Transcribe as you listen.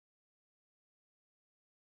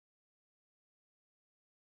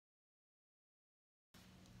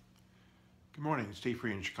Good morning, Steve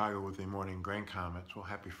Free in Chicago with the morning grain comments. Well,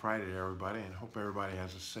 happy Friday to everybody, and hope everybody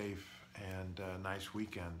has a safe and nice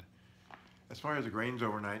weekend. As far as the grains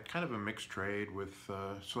overnight, kind of a mixed trade with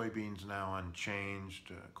soybeans now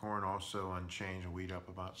unchanged, corn also unchanged, and wheat up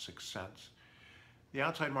about 6 cents. The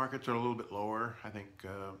outside markets are a little bit lower. I think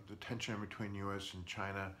the tension between U.S. and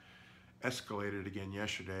China escalated again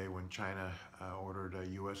yesterday when China ordered a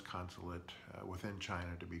U.S. consulate within China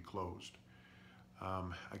to be closed.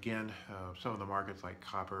 Again, some of the markets like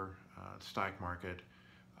copper, stock market,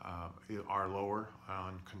 are lower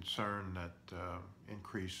on concern that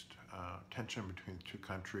increased tension between the two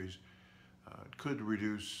countries could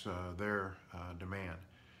reduce their demand.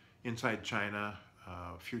 Inside China,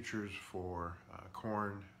 futures for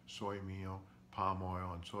corn, soy meal, palm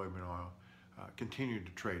oil, and soybean oil continue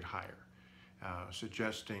to trade higher,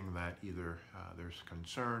 suggesting that either there's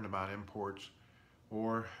concern about imports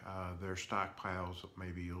or their stockpiles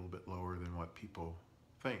may be a little bit lower than what people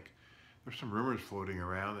think. There's some rumors floating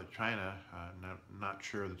around that China, not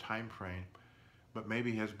sure the time frame, but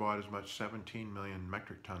maybe has bought as much 17 million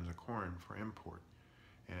metric tons of corn for import.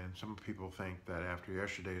 And some people think that after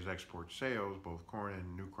yesterday's export sales, both corn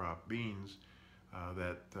and new crop beans,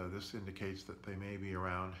 that this indicates that they may be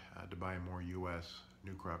around to buy more U.S.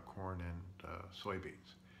 new crop corn and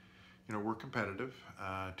soybeans. You know, we're competitive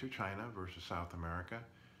to China versus South America.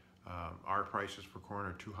 Our prices for corn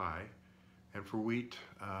are too high. And for wheat,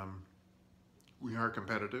 we are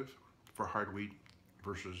competitive for hard wheat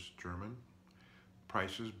versus German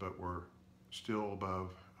prices, but we're still above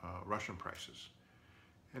Russian prices.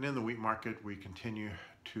 And in the wheat market, we continue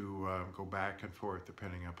to go back and forth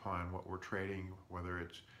depending upon what we're trading, whether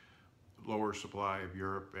it's lower supply of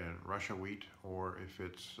Europe and Russia wheat, or if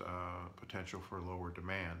it's potential for lower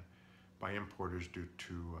demand by importers due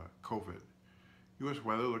to COVID. U.S.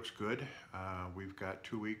 weather looks good. We've got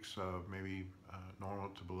 2 weeks of maybe normal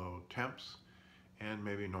to below temps and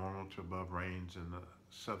maybe normal to above rains in the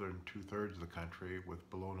southern 2/3 of the country with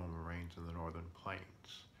below normal rains in the northern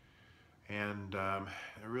plains. And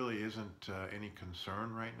there really isn't any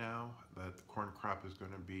concern right now that the corn crop is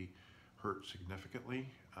going to be hurt significantly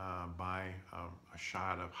by a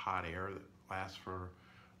shot of hot air that lasts for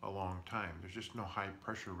a long time. There's just no high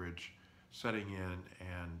pressure ridge setting in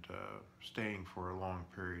and staying for a long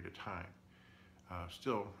period of time.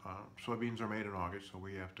 Still, soybeans are made in August, so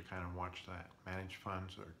we have to kind of watch that. Managed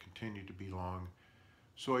funds continue to be long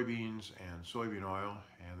soybeans and soybean oil,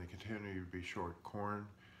 and they continue to be short corn,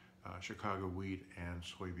 Chicago wheat, and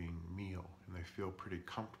soybean meal, and they feel pretty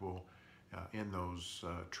comfortable in those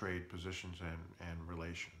trade positions and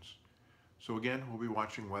relations. So again, we'll be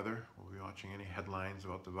watching weather, we'll be watching any headlines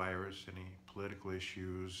about the virus, any political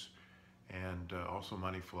issues, and also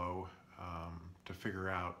money flow to figure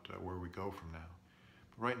out where we go from now.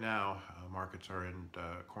 But right now, markets are in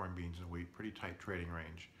corn, beans, and wheat, pretty tight trading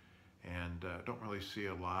range, and don't really see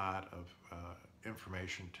a lot of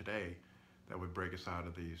information today that would break us out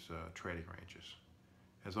of these trading ranges.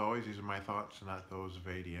 As always, these are my thoughts, not those of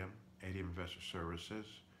ADM Investor Services.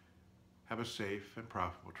 Have a safe and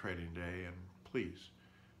profitable trading day, and please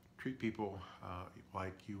treat people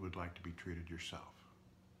like you would like to be treated yourself.